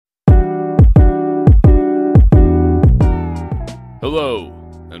Hello,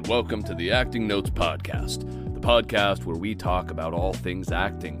 and welcome to the Acting Notes Podcast, the podcast where we talk about all things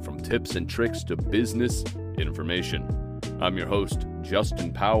acting, from tips and tricks to business information. I'm your host,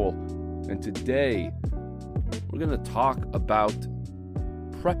 Justin Powell, and today we're going to talk about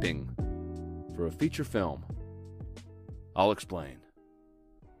prepping for a feature film. I'll explain.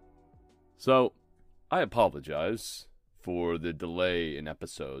 So, I apologize for the delay in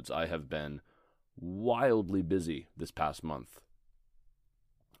episodes. I have been wildly busy this past month.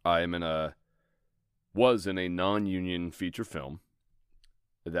 I was in a non-union feature film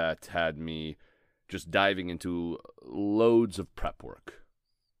that had me just diving into loads of prep work,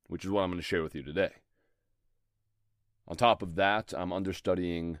 which is what I'm going to share with you today. On top of that, I'm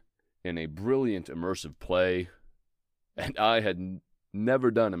understudying in a brilliant immersive play, and I had never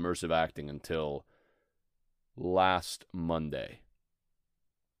done immersive acting until last Monday.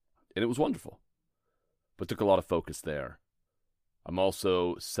 And it was wonderful, but took a lot of focus there. I'm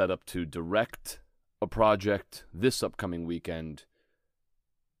also set up to direct a project this upcoming weekend.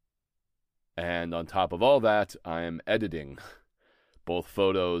 And on top of all that, I am editing both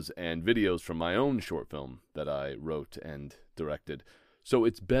photos and videos from my own short film that I wrote and directed. So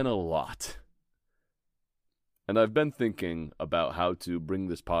it's been a lot. And I've been thinking about how to bring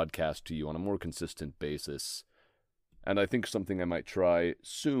this podcast to you on a more consistent basis. And I think something I might try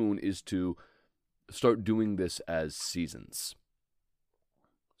soon is to start doing this as seasons.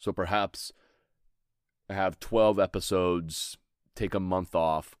 So perhaps I have 12 episodes, take a month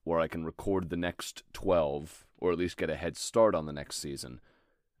off, where I can record the next 12, or at least get a head start on the next season,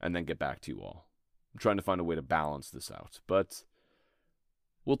 and then get back to you all. I'm trying to find a way to balance this out, but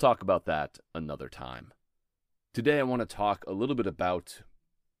we'll talk about that another time. Today I want to talk a little bit about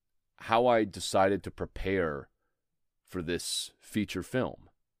how I decided to prepare for this feature film.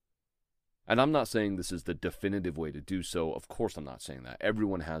 And I'm not saying this is the definitive way to do so. Of course I'm not saying that.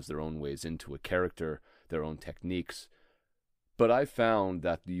 Everyone has their own ways into a character, their own techniques. But I found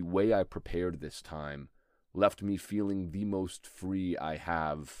that the way I prepared this time left me feeling the most free I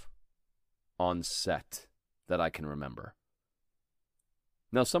have on set that I can remember.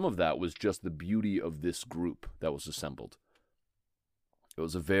 Now, some of that was just the beauty of this group that was assembled. It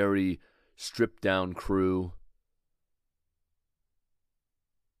was a very stripped-down crew.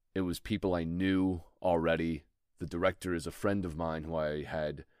 It was people I knew already. The director is a friend of mine who I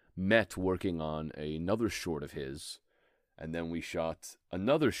had met working on another short of his. And then we shot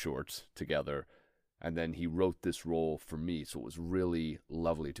another short together. And then he wrote this role for me. So it was really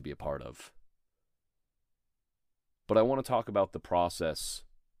lovely to be a part of. But I want to talk about the process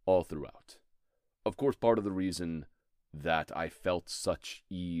all throughout. Of course, part of the reason that I felt such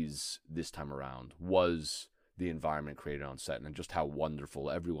ease this time around was the environment created on set and just how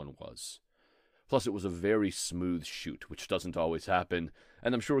wonderful everyone was. Plus, it was a very smooth shoot, which doesn't always happen,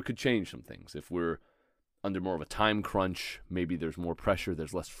 and I'm sure it could change some things. If we're under more of a time crunch, maybe there's more pressure,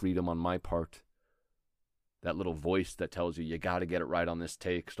 there's less freedom on my part. That little voice that tells you got to get it right on this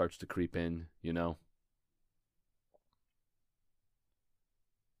take starts to creep in, you know?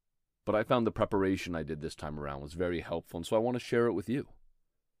 But I found the preparation I did this time around was very helpful, and so I want to share it with you.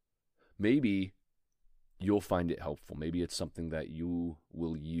 Maybe you'll find it helpful. Maybe it's something that you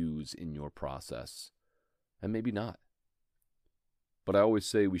will use in your process, and maybe not. But I always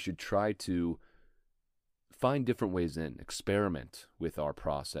say we should try to find different ways in, experiment with our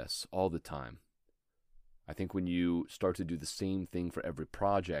process all the time. I think when you start to do the same thing for every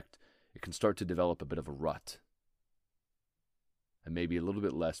project, it can start to develop a bit of a rut, and maybe a little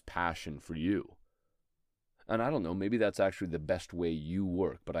bit less passion for you. And I don't know, maybe that's actually the best way you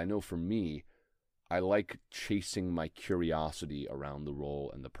work, but I know for me, I like chasing my curiosity around the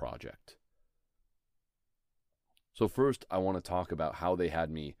role and the project. So first, I want to talk about how they had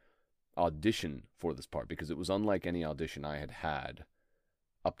me audition for this part, because it was unlike any audition I had had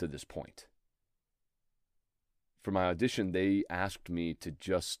up to this point. For my audition, they asked me to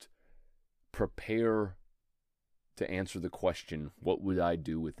just prepare to answer the question, what would I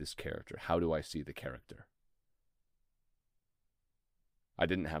do with this character? How do I see the character? I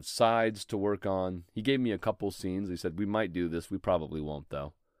didn't have sides to work on. He gave me a couple scenes. He said, we might do this. We probably won't,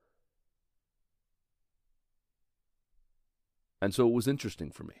 though. And so it was interesting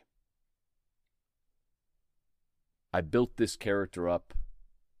for me. I built this character up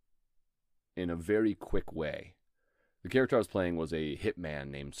in a very quick way. The character I was playing was a hitman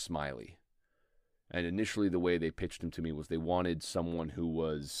named Smiley. And initially the way they pitched him to me was they wanted someone who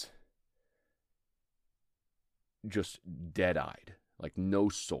was just dead-eyed. Like no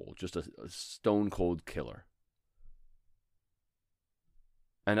soul, just a stone-cold killer.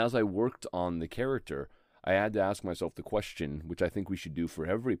 And as I worked on the character, I had to ask myself the question, which I think we should do for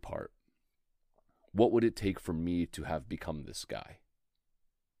every part: what would it take for me to have become this guy?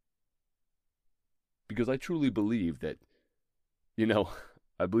 Because I truly believe that,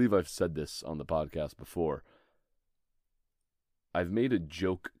 I believe I've said this on the podcast before. I've made a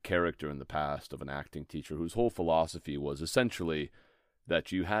joke character in the past of an acting teacher whose whole philosophy was essentially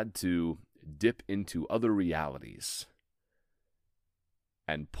that you had to dip into other realities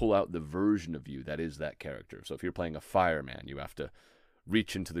and pull out the version of you that is that character. So if you're playing a fireman, you have to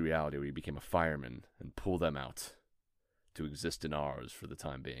reach into the reality where you became a fireman and pull them out to exist in ours for the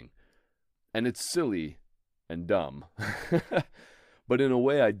time being. And it's silly and dumb. But in a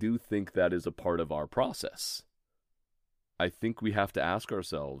way, I do think that is a part of our process. I think we have to ask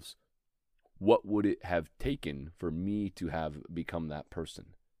ourselves, what would it have taken for me to have become that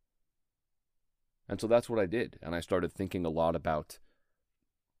person? And so that's what I did. And I started thinking a lot about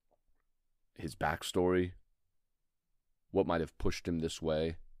his backstory, what might have pushed him this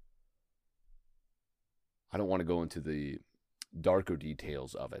way. I don't want to go into the darker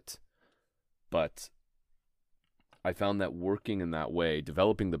details of it, but I found that working in that way,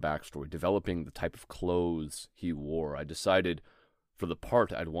 developing the backstory, developing the type of clothes he wore, I decided for the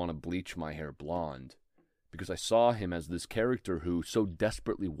part I'd want to bleach my hair blonde because I saw him as this character who so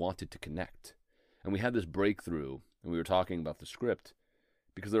desperately wanted to connect. And we had this breakthrough, and we were talking about the script,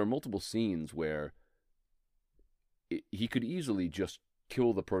 because there are multiple scenes where he could easily just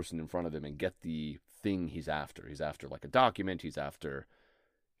kill the person in front of him and get the thing he's after. He's after like a document, he's after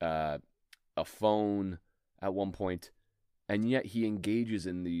a phone at one point, and yet he engages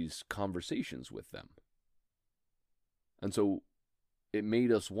in these conversations with them. And so it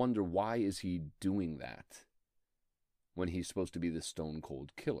made us wonder, why is he doing that when he's supposed to be this stone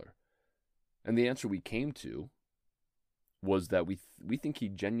cold killer? And the answer we came to was that we think he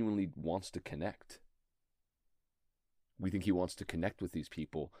genuinely wants to connect. We think he wants to connect with these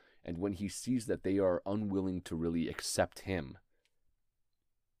people, and when he sees that they are unwilling to really accept him,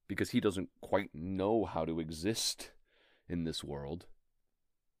 because he doesn't quite know how to exist in this world,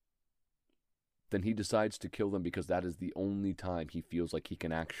 then he decides to kill them because that is the only time he feels like he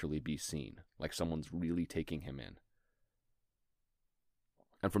can actually be seen, like someone's really taking him in.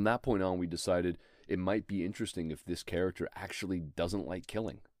 And from that point on, we decided it might be interesting if this character actually doesn't like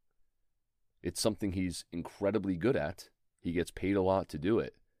killing. It's something he's incredibly good at. He gets paid a lot to do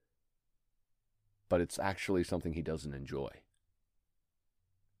it. But it's actually something he doesn't enjoy.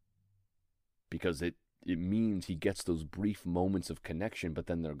 Because it means he gets those brief moments of connection, but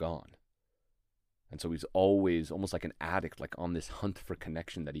then they're gone. And so he's always almost like an addict, like on this hunt for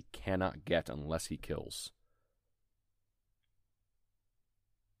connection that he cannot get unless he kills.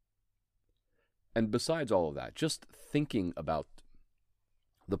 And besides all of that, just thinking about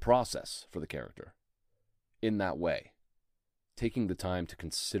the process for the character in that way, taking the time to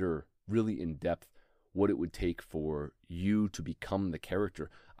consider really in depth what it would take for you to become the character,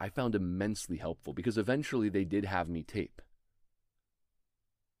 I found immensely helpful, because eventually they did have me tape.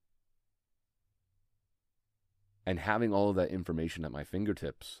 And having all of that information at my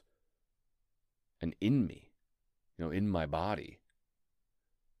fingertips and in me, in my body,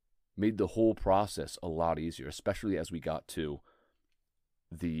 made the whole process a lot easier, especially as we got to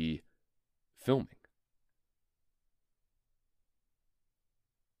the filming.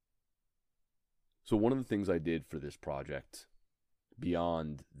 So one of the things I did for this project,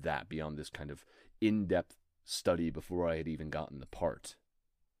 beyond this kind of in-depth study before I had even gotten the part,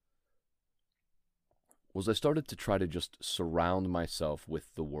 was I started to try to just surround myself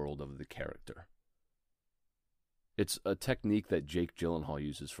with the world of the character. It's a technique that Jake Gyllenhaal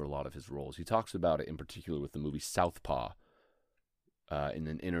uses for a lot of his roles. He talks about it in particular with the movie Southpaw in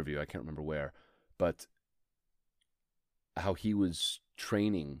an interview, I can't remember where, but how he was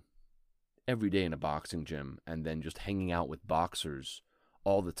training every day in a boxing gym and then just hanging out with boxers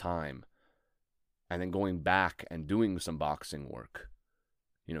all the time and then going back and doing some boxing work.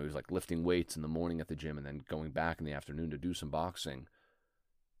 He was like lifting weights in the morning at the gym and then going back in the afternoon to do some boxing.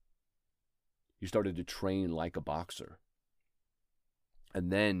 He started to train like a boxer. And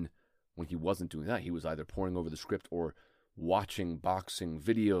then when he wasn't doing that, he was either poring over the script or watching boxing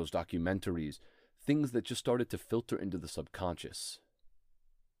videos, documentaries, things that just started to filter into the subconscious.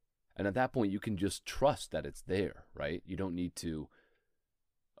 And at that point, you can just trust that it's there, right? You don't need to,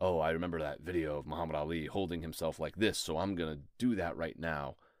 I remember that video of Muhammad Ali holding himself like this, so I'm going to do that right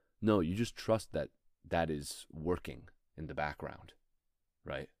now. No, you just trust that that is working in the background,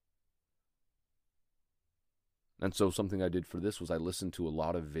 right? And so something I did for this was I listened to a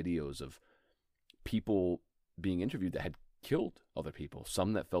lot of videos of people being interviewed that had killed other people,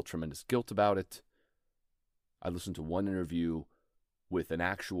 some that felt tremendous guilt about it, I listened to one interview with an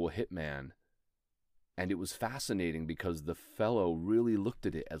actual hitman, and it was fascinating because the fellow really looked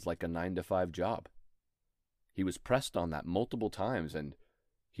at it as like a 9-to-5 job. He was pressed on that multiple times, and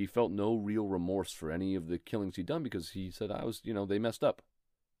he felt no real remorse for any of the killings he'd done because he said, they messed up.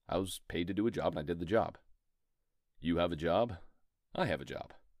 I was paid to do a job, and I did the job. You have a job, I have a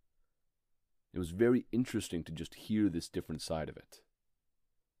job. It was very interesting to just hear this different side of it.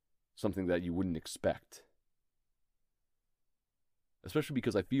 Something that you wouldn't expect. Especially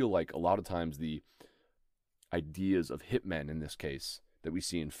because I feel like a lot of times the ideas of hitmen in this case that we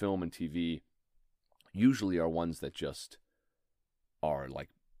see in film and TV usually are ones that just are like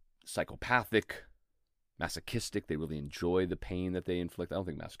psychopathic, masochistic. They really enjoy the pain that they inflict. I don't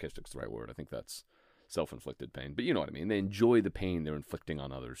think masochistic is the right word. I think that's self-inflicted pain. But you know what I mean. They enjoy the pain they're inflicting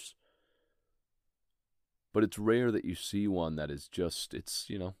on others. But it's rare that you see one that is just,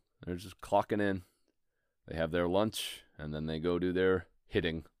 they're just clocking in. They have their lunch, and then they go do their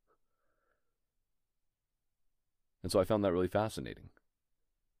hitting. And so I found that really fascinating.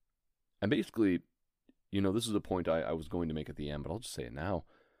 And basically, this is a point I was going to make at the end, but I'll just say it now.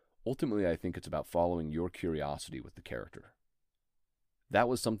 Ultimately, I think it's about following your curiosity with the character. That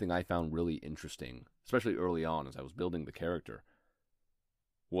was something I found really interesting, especially early on as I was building the character,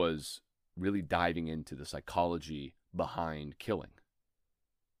 was really diving into the psychology behind killing.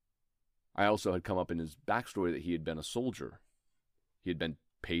 I also had come up in his backstory that he had been a soldier. He had been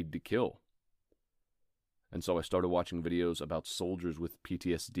paid to kill. And so I started watching videos about soldiers with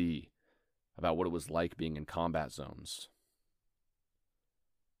PTSD, about what it was like being in combat zones.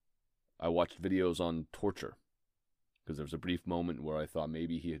 I watched videos on torture, because there was a brief moment where I thought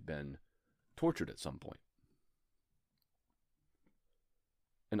maybe he had been tortured at some point.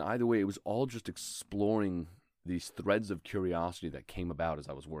 And either way, it was all just exploring these threads of curiosity that came about as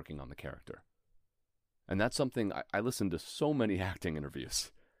I was working on the character. And that's something, I listened to so many acting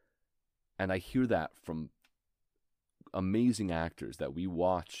interviews, and I hear that from amazing actors that we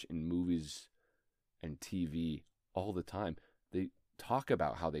watch in movies and TV all the time. They talk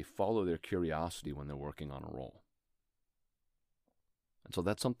about how they follow their curiosity when they're working on a role. And so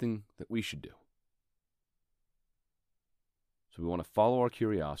that's something that we should do. So we want to follow our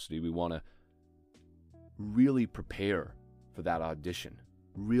curiosity. We want to really prepare for that audition.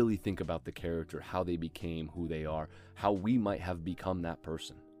 Really think about the character, how they became who they are, how we might have become that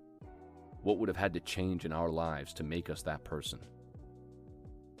person. What would have had to change in our lives to make us that person?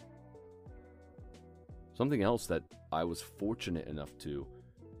 Something else that I was fortunate enough to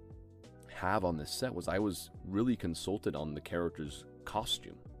have on this set was I was really consulted on the character's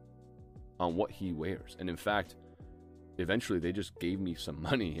costume, on what he wears. And in fact, eventually they just gave me some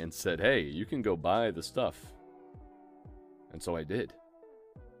money and said, hey, you can go buy the stuff. And so I did.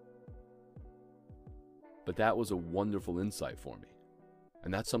 But that was a wonderful insight for me.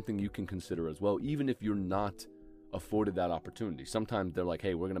 And that's something you can consider as well, even if you're not afforded that opportunity. Sometimes they're like,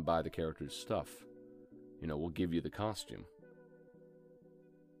 hey, we're going to buy the character's stuff. We'll give you the costume.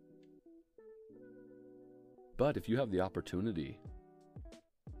 But if you have the opportunity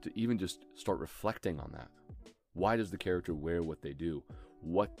to even just start reflecting on that, why does the character wear what they do?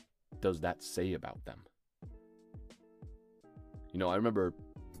 What does that say about them? I remember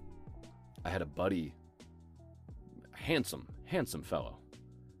I had a buddy, handsome fellow,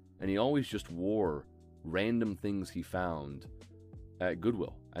 and he always just wore random things he found at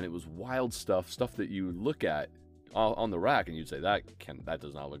Goodwill. And it was wild stuff that you look at on the rack and you'd say, that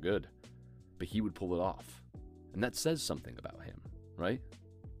does not look good. But he would pull it off. And that says something about him, right?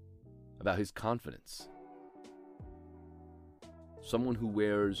 About his confidence. Someone who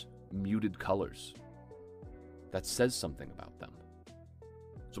wears muted colors, that says something about them.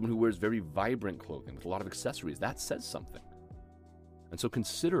 Someone who wears very vibrant clothing with a lot of accessories, that says something. And so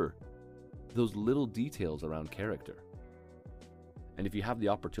consider those little details around character. And if you have the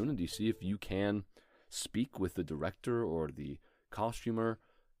opportunity, see if you can speak with the director or the costumer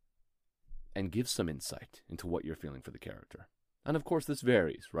and give some insight into what you're feeling for the character. And of course, this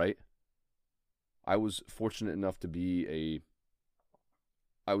varies, right? I was fortunate enough to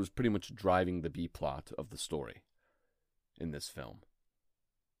I was pretty much driving the B-plot of the story in this film.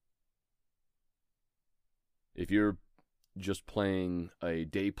 If you're just playing a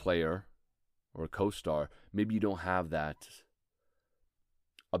day player or a co-star, maybe you don't have that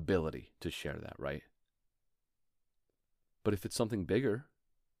ability to share that, right? But if it's something bigger,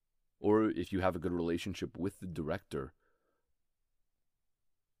 or if you have a good relationship with the director,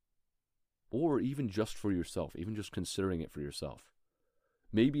 or even just for yourself, even just considering it for yourself,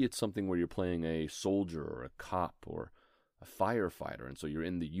 maybe it's something where you're playing a soldier or a cop or a firefighter, and so you're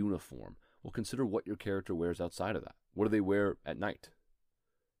in the uniform. Well, consider what your character wears outside of that. What do they wear at night?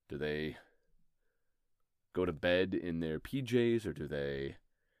 Do they go to bed in their PJs, or do they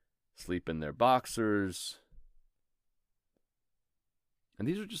sleep in their boxers? And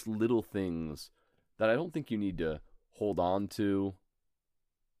these are just little things that I don't think you need to hold on to,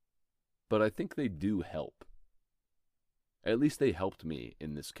 but I think they do help. At least they helped me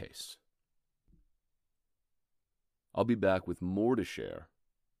in this case. I'll be back with more to share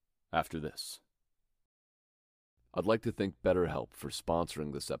after this. I'd like to thank BetterHelp for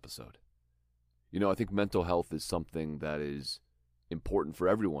sponsoring this episode. I think mental health is something that is important for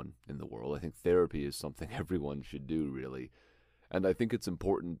everyone in the world. I think therapy is something everyone should do, really. And I think it's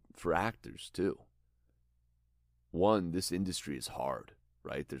important for actors, too. One, this industry is hard,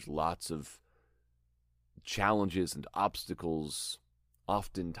 right? There's lots of challenges and obstacles.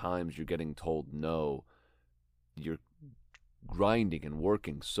 Oftentimes you're getting told no. You're grinding and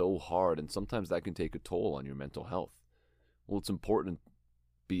working so hard, and sometimes that can take a toll on your mental health. Well, it's important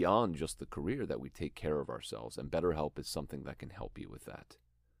beyond just the career that we take care of ourselves, and BetterHelp is something that can help you with that.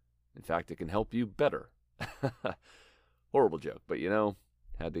 In fact, it can help you better. Horrible joke, but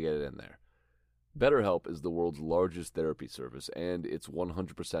had to get it in there. BetterHelp is the world's largest therapy service, and it's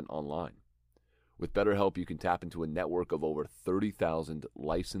 100% online. With BetterHelp, you can tap into a network of over 30,000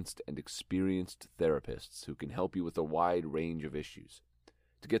 licensed and experienced therapists who can help you with a wide range of issues.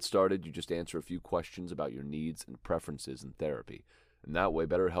 To get started, you just answer a few questions about your needs and preferences in therapy, and that way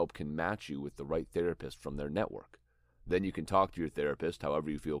BetterHelp can match you with the right therapist from their network. Then you can talk to your therapist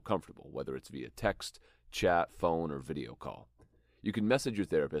however you feel comfortable, whether it's via text, chat, phone, or video call. You can message your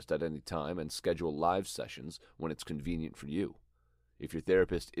therapist at any time and schedule live sessions when it's convenient for you. If your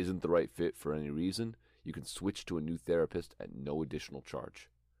therapist isn't the right fit for any reason, you can switch to a new therapist at no additional charge.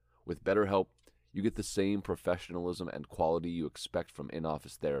 With BetterHelp, you get the same professionalism and quality you expect from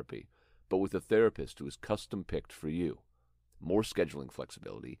in-office therapy, but with a therapist who is custom-picked for you, more scheduling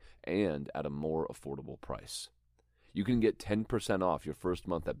flexibility, and at a more affordable price. You can get 10% off your first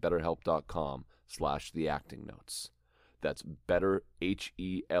month at betterhelp.com/theactingnotes. That's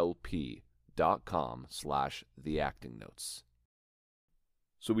betterhelp.com/theactingnotes.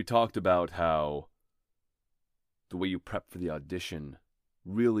 So we talked about how the way you prep for the audition,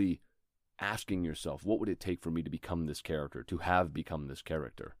 really asking yourself, what would it take for me to become this character, to have become this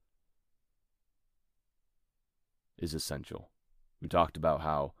character, is essential. We talked about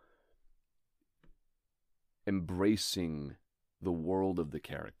how embracing the world of the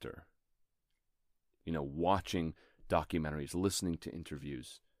character, watching documentaries, listening to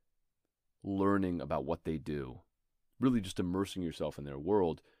interviews, learning about what they do, really just immersing yourself in their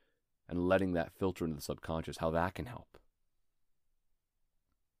world and letting that filter into the subconscious, how that can help.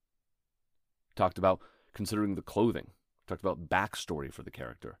 Talked about considering the clothing. Talked about backstory for the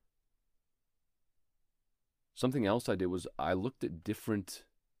character. Something else I did was I looked at different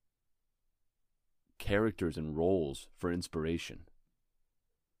characters and roles for inspiration.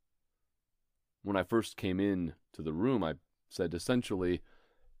 When I first came in to the room, I said essentially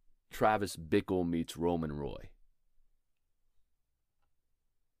Travis Bickle meets Roman Roy.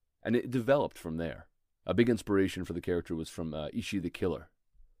 And it developed from there. A big inspiration for the character was from Ishi the Killer,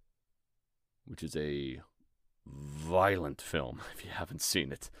 which is a violent film, if you haven't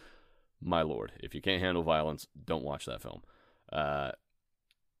seen it. My lord, if you can't handle violence, don't watch that film. But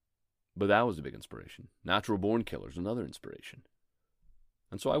that was a big inspiration. Natural Born Killers, another inspiration.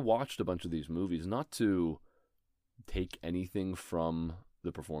 And so I watched a bunch of these movies, not to take anything from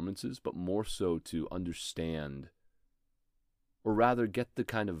the performances, but more so to understand, or rather get the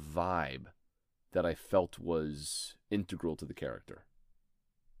kind of vibe that I felt was integral to the character.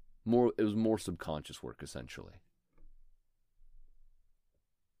 It was more subconscious work, essentially.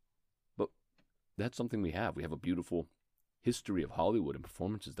 But that's something we have. We have a beautiful history of Hollywood and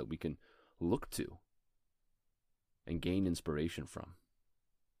performances that we can look to and gain inspiration from.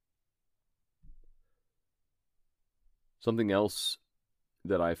 Something else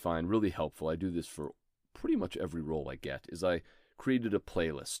that I find really helpful, I do this for pretty much every role I get, is I created a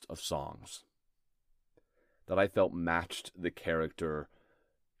playlist of songs that I felt matched the character,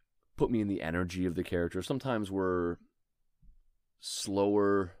 put me in the energy of the character. Sometimes were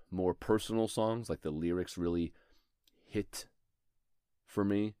slower, more personal songs, like the lyrics really hit for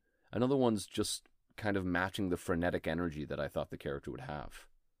me. And other ones just kind of matching the frenetic energy that I thought the character would have.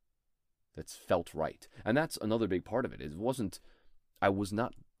 That's felt right. And that's another big part of it. I was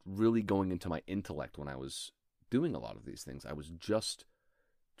not really going into my intellect when I was doing a lot of these things. I was just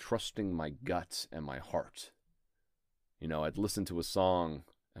trusting my gut and my heart. I'd listen to a song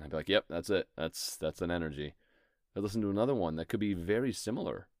and I'd be like, yep, that's it. That's an energy. I'd listen to another one that could be very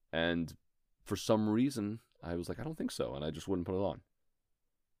similar and for some reason, I was like, I don't think so, and I just wouldn't put it on.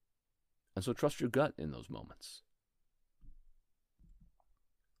 And so trust your gut in those moments.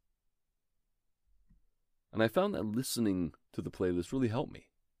 And I found that listening to the playlist really helped me.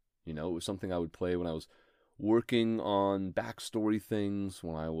 It was something I would play when I was working on backstory things,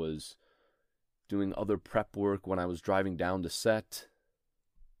 when I was doing other prep work, when I was driving down to set.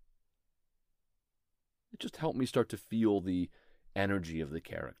 It just helped me start to feel the energy of the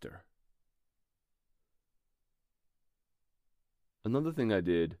character. Another thing I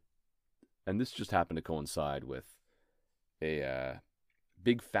did, and this just happened to coincide with a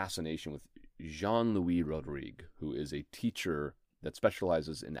big fascination with Jean-Louis Rodrigue, who is a teacher that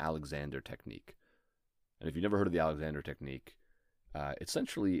specializes in Alexander technique. And if you've never heard of the Alexander technique,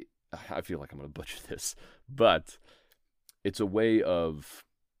 essentially, I feel like I'm going to butcher this, but it's a way of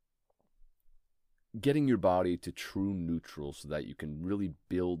getting your body to true neutral so that you can really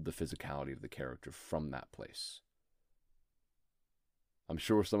build the physicality of the character from that place. I'm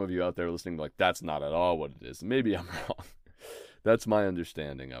sure some of you out there listening are like, that's not at all what it is. Maybe I'm wrong. That's my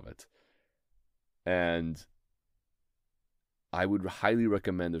understanding of it. And I would highly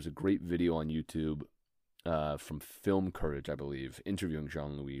recommend, there's a great video on YouTube from Film Courage, I believe, interviewing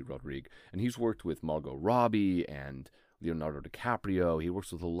Jean-Louis Rodrigue. And he's worked with Margot Robbie and Leonardo DiCaprio. He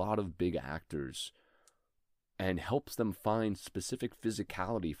works with a lot of big actors and helps them find specific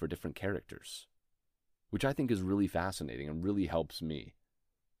physicality for different characters, which I think is really fascinating and really helps me.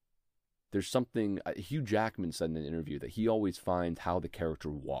 There's something, Hugh Jackman said in an interview that he always finds how the character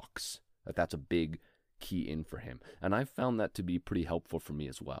walks, that's a big key in for him. And I found that to be pretty helpful for me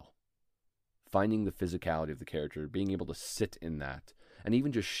as well. Finding the physicality of the character, being able to sit in that, and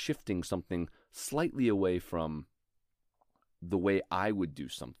even just shifting something slightly away from the way I would do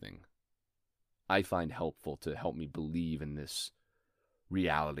something, I find helpful to help me believe in this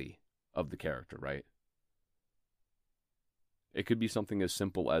reality of the character, right? It could be something as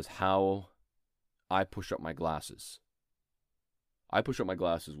simple as how I push up my glasses. I push up my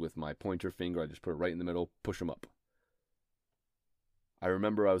glasses with my pointer finger. I just put it right in the middle, push them up. I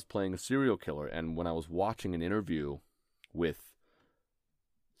remember I was playing a serial killer, and when I was watching an interview with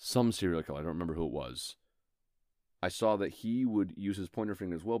some serial killer, I don't remember who it was, I saw that he would use his pointer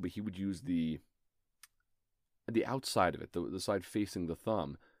finger as well, but he would use the outside of it, the side facing the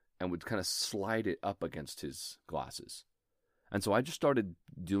thumb, and would kind of slide it up against his glasses. And so I just started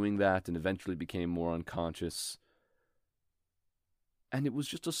doing that and eventually became more unconscious. And it was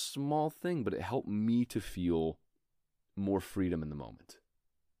just a small thing, but it helped me to feel more freedom in the moment.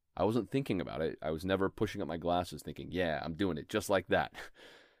 I wasn't thinking about it. I was never pushing up my glasses thinking, yeah, I'm doing it just like that.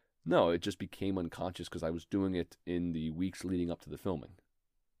 No, it just became unconscious because I was doing it in the weeks leading up to the filming.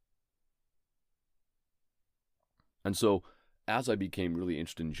 And so as I became really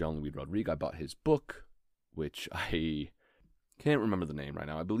interested in Jean-Louis Rodrigue, I bought his book, which I can't remember the name right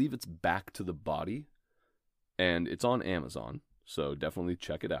now. I believe it's Back to the Body, and it's on Amazon, so definitely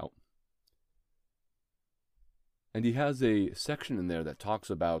check it out. And he has a section in there that talks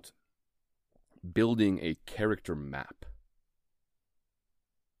about building a character map.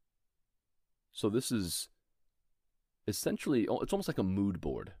 So this is essentially, it's almost like a mood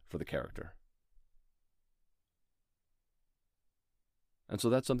board for the character. And so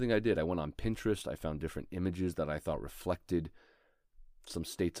that's something I did. I went on Pinterest. I found different images that I thought reflected some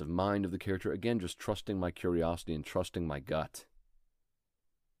states of mind of the character. Again, just trusting my curiosity and trusting my gut.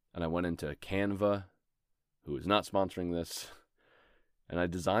 And I went into Canva, who is not sponsoring this, and I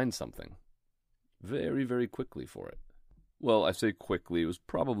designed something very, very quickly for it. Well, I say quickly, it was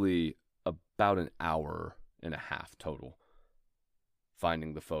probably about an hour and a half total,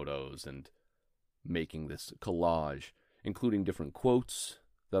 finding the photos and making this collage, including different quotes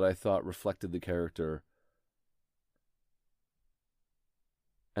that I thought reflected the character.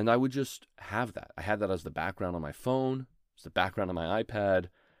 And I would just have that. I had that as the background on my phone, as the background on my iPad.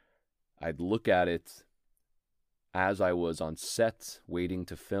 I'd look at it as I was on set waiting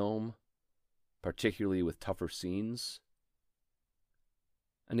to film, particularly with tougher scenes.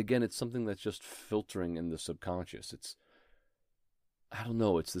 And again, it's something that's just filtering in the subconscious. It's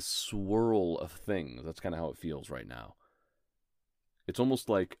this swirl of things. That's kind of how it feels right now. It's almost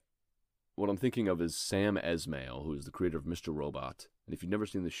like what I'm thinking of is Sam Esmail, who is the creator of Mr. Robot. And if you've never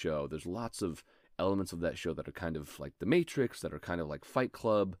seen the show, there's lots of elements of that show that are kind of like The Matrix, that are kind of like Fight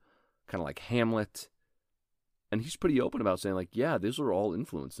Club, kind of like Hamlet. And he's pretty open about saying, like, yeah, these are all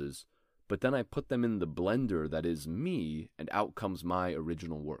influences, but then I put them in the blender that is me, and out comes my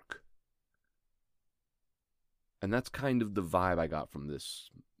original work. And that's kind of the vibe I got from this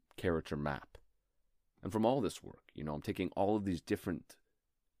character map. And from all this work, I'm taking all of these different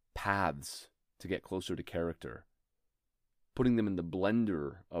paths to get closer to character, putting them in the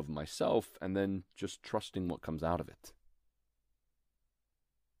blender of myself, and then just trusting what comes out of it.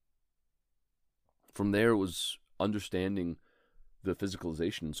 From there was understanding the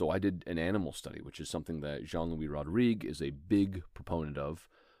physicalization. So I did an animal study, which is something that Jean-Louis Rodrigue is a big proponent of.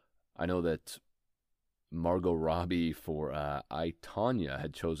 I know that Margot Robbie for I, Tonya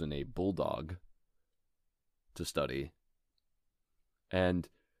had chosen a bulldog to study. And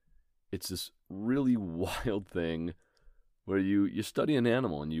it's this really wild thing where you study an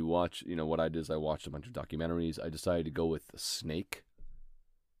animal and you watch, what I did is I watched a bunch of documentaries. I decided to go with a snake.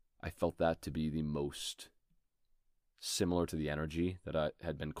 I felt that to be the most similar to the energy that I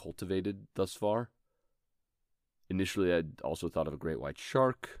had been cultivated thus far. Initially, I'd also thought of a great white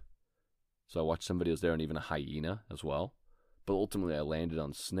shark. So I watched some videos there and even a hyena as well. But ultimately, I landed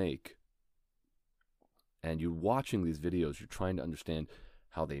on snake. And you're watching these videos, you're trying to understand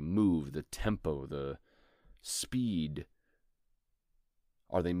how they move, the tempo, the speed.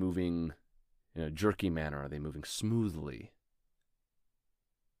 Are they moving in a jerky manner? Are they moving smoothly?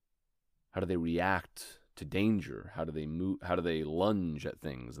 How do they react to danger? How do they move? How do they lunge at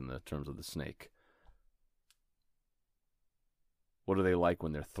things in the terms of the snake? What are they like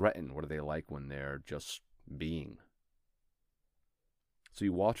when they're threatened? What are they like when they're just being? So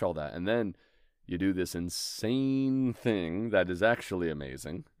you watch all that, and then you do this insane thing that is actually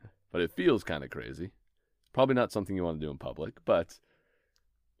amazing, but it feels kind of crazy. Probably not something you want to do in public, but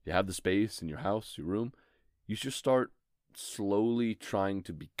you have the space in your house, your room. You just start slowly trying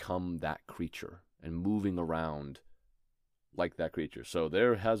to become that creature and moving around like that creature. So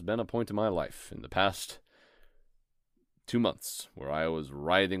there has been a point in my life in the past 2 months where I was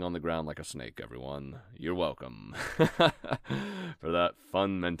writhing on the ground like a snake, everyone. You're welcome for that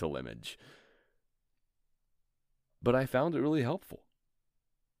fun mental image. But I found it really helpful.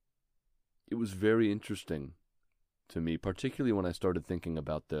 It was very interesting to me, particularly when I started thinking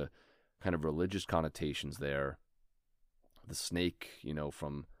about the kind of religious connotations there. The snake,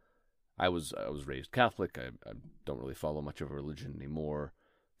 from I was raised Catholic. I don't really follow much of a religion anymore,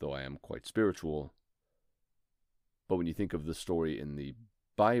 though I am quite spiritual. But when you think of the story in the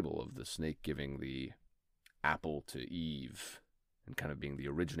Bible of the snake giving the apple to Eve and kind of being the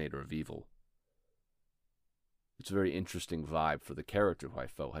originator of evil, it's a very interesting vibe for the character who I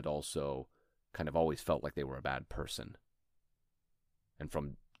felt had also kind of always felt like they were a bad person. And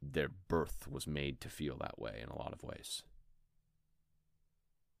from their birth was made to feel that way in a lot of ways.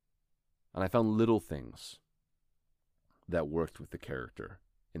 And I found little things that worked with the character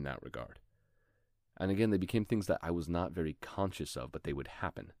in that regard. And again, they became things that I was not very conscious of, but they would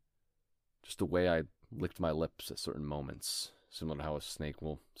happen. Just the way I licked my lips at certain moments, similar to how a snake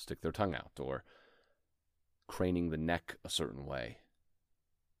will stick their tongue out, or craning the neck a certain way.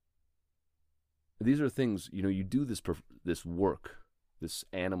 These are things, you do this work, this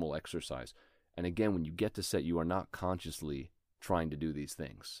animal exercise. And again, when you get to set, you are not consciously trying to do these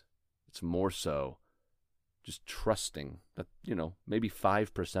things. It's more so just trusting that, maybe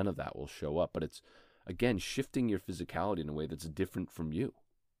 5% of that will show up. But it's, again, shifting your physicality in a way that's different from you.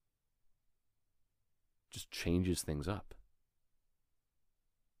 Just changes things up.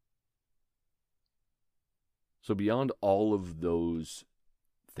 So beyond all of those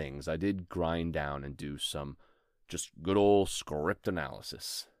things, I did grind down and do some just good old script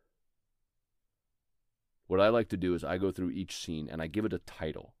analysis. What I like to do is I go through each scene and I give it a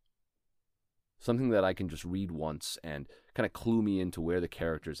title. Something that I can just read once and kind of clue me into where the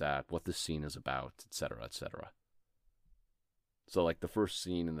character's at, what the scene is about, etc., etc. So like the first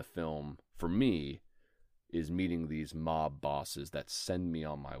scene in the film, for me, is meeting these mob bosses that send me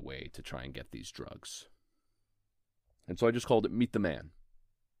on my way to try and get these drugs. And so I just called it Meet the Man.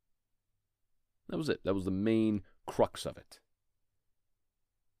 That was it. That was the main crux of it.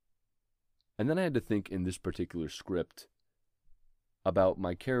 And then I had to think in this particular script about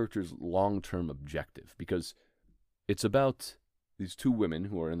my character's long-term objective, because it's about these two women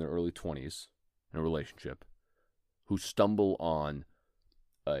who are in their early 20s in a relationship who stumble on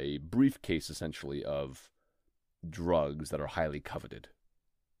a briefcase, essentially, of drugs that are highly coveted.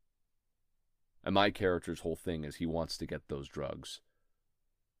 And my character's whole thing is he wants to get those drugs.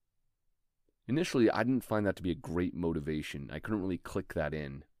 Initially, I didn't find that to be a great motivation. I couldn't really click that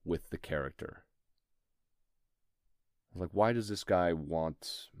in with the character. I was like, why does this guy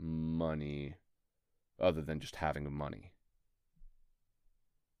want money other than just having money?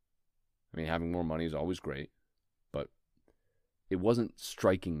 I mean, having more money is always great, but it wasn't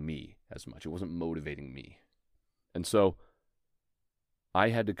striking me as much. It wasn't motivating me. And so I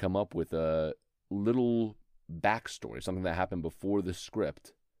had to come up with a little backstory, something that happened before the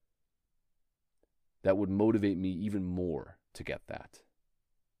script, that would motivate me even more to get that?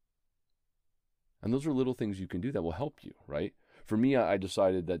 And those are little things you can do that will help you, right? For me, I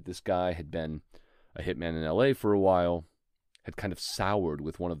decided that this guy had been a hitman in LA for a while, had kind of soured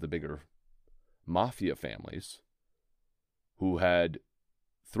with one of the bigger mafia families who had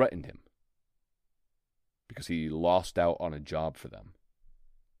threatened him because he lost out on a job for them.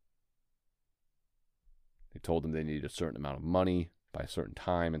 They told him they needed a certain amount of money by a certain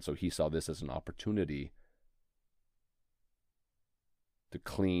time, and so he saw this as an opportunity to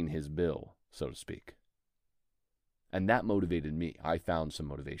clean his bill, so to speak. And that motivated me. I found some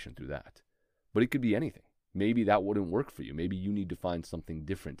motivation through that. But it could be anything. Maybe that wouldn't work for you. Maybe you need to find something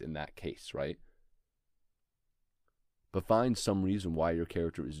different in that case, right? But find some reason why your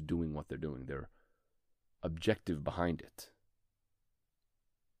character is doing what they're doing. Their objective behind it.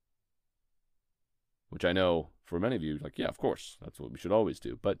 Which I know for many of you, like, yeah, of course, that's what we should always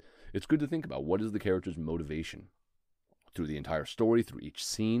do. But it's good to think about, what is the character's motivation through the entire story, through each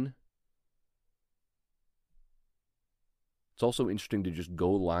scene? It's also interesting to just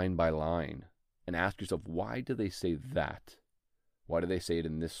go line by line and ask yourself, why do they say that? Why do they say it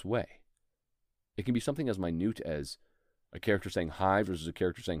in this way? It can be something as minute as a character saying hi versus a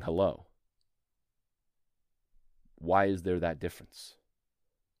character saying hello. Why is there that difference?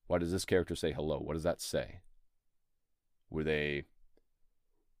 Why does this character say hello? What does that say? Were they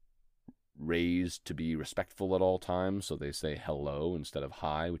raised to be respectful at all times, so they say hello instead of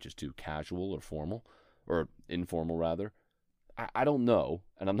hi, which is too casual or formal, or informal rather? I don't know,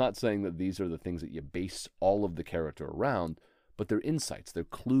 and I'm not saying that these are the things that you base all of the character around, but they're insights, they're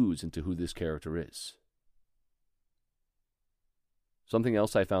clues into who this character is. Something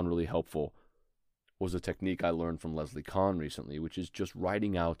else I found really helpful was a technique I learned from Leslie Kahn recently, which is just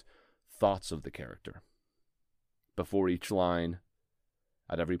writing out thoughts of the character. Before each line,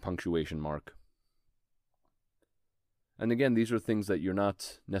 at every punctuation mark. And again, these are things that you're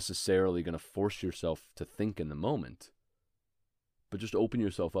not necessarily going to force yourself to think in the moment, but just open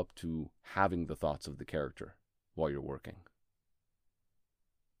yourself up to having the thoughts of the character while you're working.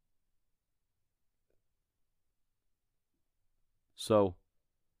 So,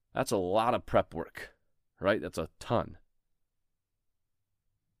 that's a lot of prep work, right? That's a ton.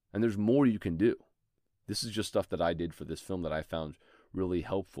 And there's more you can do. This is just stuff that I did for this film that I found really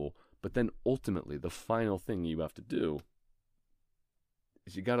helpful. But then ultimately, the final thing you have to do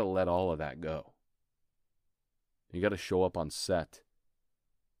is you got to let all of that go. You got to show up on set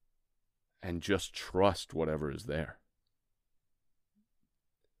and just trust whatever is there.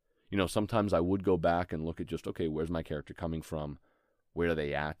 You know, sometimes I would go back and look at just, okay, where's my character coming from? Where are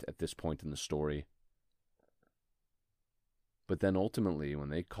they at this point in the story? But then ultimately, when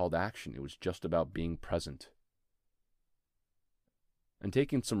they called action, it was just about being present. And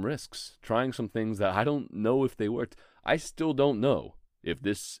taking some risks, trying some things that I don't know if they worked. I still don't know if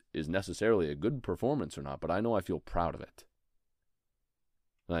this is necessarily a good performance or not, but I know I feel proud of it.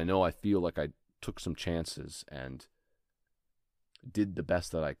 And I know I feel like I took some chances and did the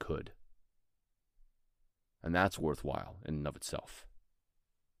best that I could. And that's worthwhile in and of itself.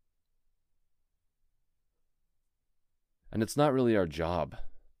 And it's not really our job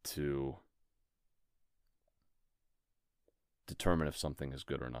to determine if something is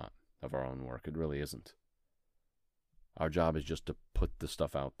good or not of our own work. It really isn't. Our job is just to put the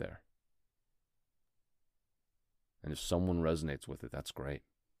stuff out there. And if someone resonates with it, that's great.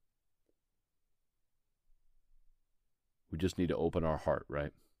 We just need to open our heart,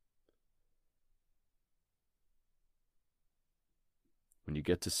 right? When you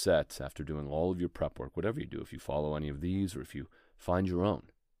get to set after doing all of your prep work, whatever you do, if you follow any of these or if you find your own,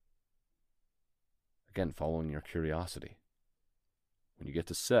 again, following your curiosity. When you get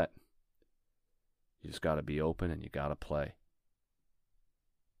to set, you just got to be open and you got to play.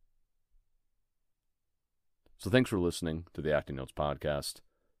 So thanks for listening to the Acting Notes podcast.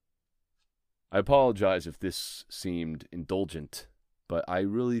 I apologize if this seemed indulgent, but I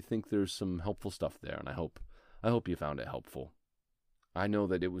really think there's some helpful stuff there, and I hope you found it helpful. I know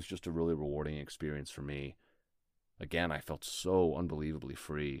that it was just a really rewarding experience for me. Again, I felt so unbelievably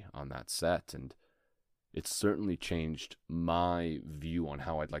free on that set, and it's certainly changed my view on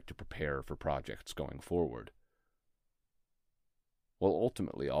how I'd like to prepare for projects going forward. While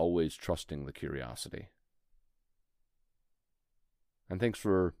ultimately always trusting the curiosity. And thanks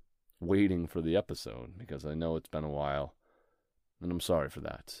for waiting for the episode, because I know it's been a while, and I'm sorry for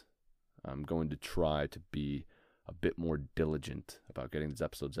that. I'm going to try to be a bit more diligent about getting these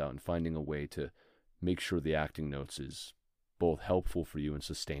episodes out and finding a way to make sure the Acting Notes is both helpful for you and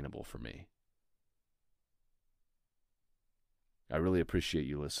sustainable for me. I really appreciate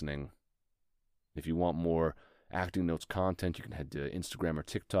you listening. If you want more Acting Notes content, you can head to Instagram or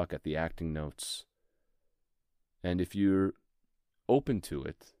TikTok at The Acting Notes. And if you're open to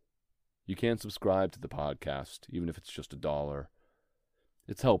it, you can subscribe to the podcast, even if it's just $1.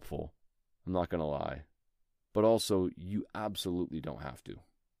 It's helpful, I'm not going to lie. But also, you absolutely don't have to.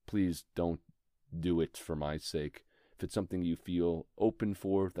 Please don't do it for my sake. If it's something you feel open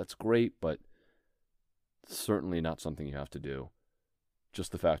for, that's great, but certainly not something you have to do.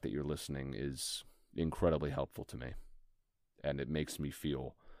 Just the fact that you're listening is incredibly helpful to me, and it makes me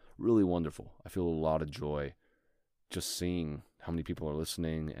feel really wonderful. I feel a lot of joy just seeing how many people are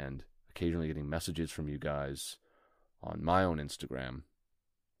listening and occasionally getting messages from you guys on my own Instagram.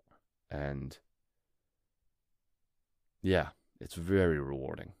 And yeah, it's very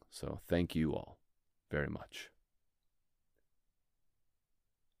rewarding. So thank you all very much.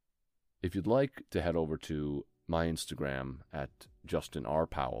 If you'd like to head over to my Instagram at Justin R.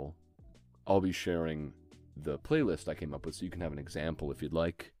 Powell, I'll be sharing the playlist I came up with so you can have an example if you'd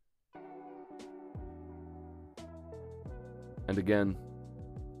like. And again,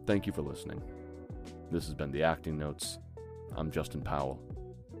 thank you for listening. This has been The Acting Notes. I'm Justin Powell.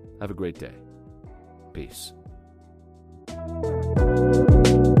 Have a great day. Peace.